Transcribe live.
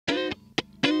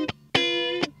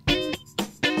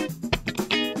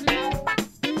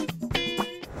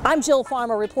I'm Jill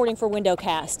Farmer reporting for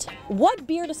WindowCast. What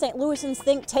beer do St. Louisans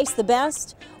think tastes the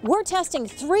best? We're testing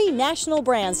 3 national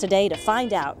brands today to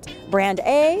find out. Brand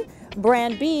A,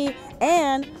 Brand B,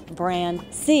 and Brand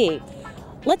C.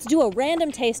 Let's do a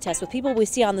random taste test with people we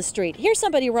see on the street. Here's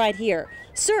somebody right here.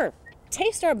 Sir,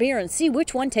 taste our beer and see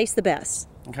which one tastes the best.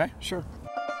 Okay, sure.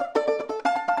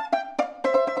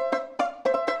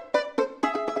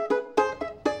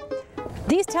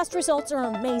 These test results are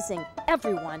amazing.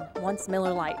 Everyone wants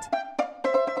Miller Lite.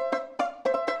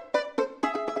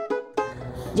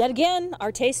 Yet again,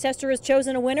 our taste tester has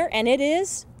chosen a winner, and it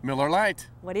is Miller Lite.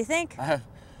 What do you think?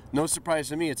 No surprise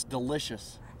to me, it's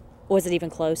delicious. Was it even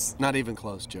close? Not even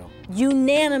close, Joe.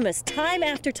 Unanimous, time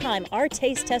after time, our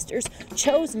taste testers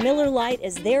chose Miller Lite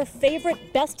as their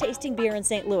favorite, best tasting beer in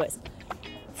St. Louis.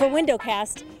 For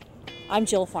WindowCast, I'm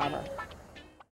Jill Farmer.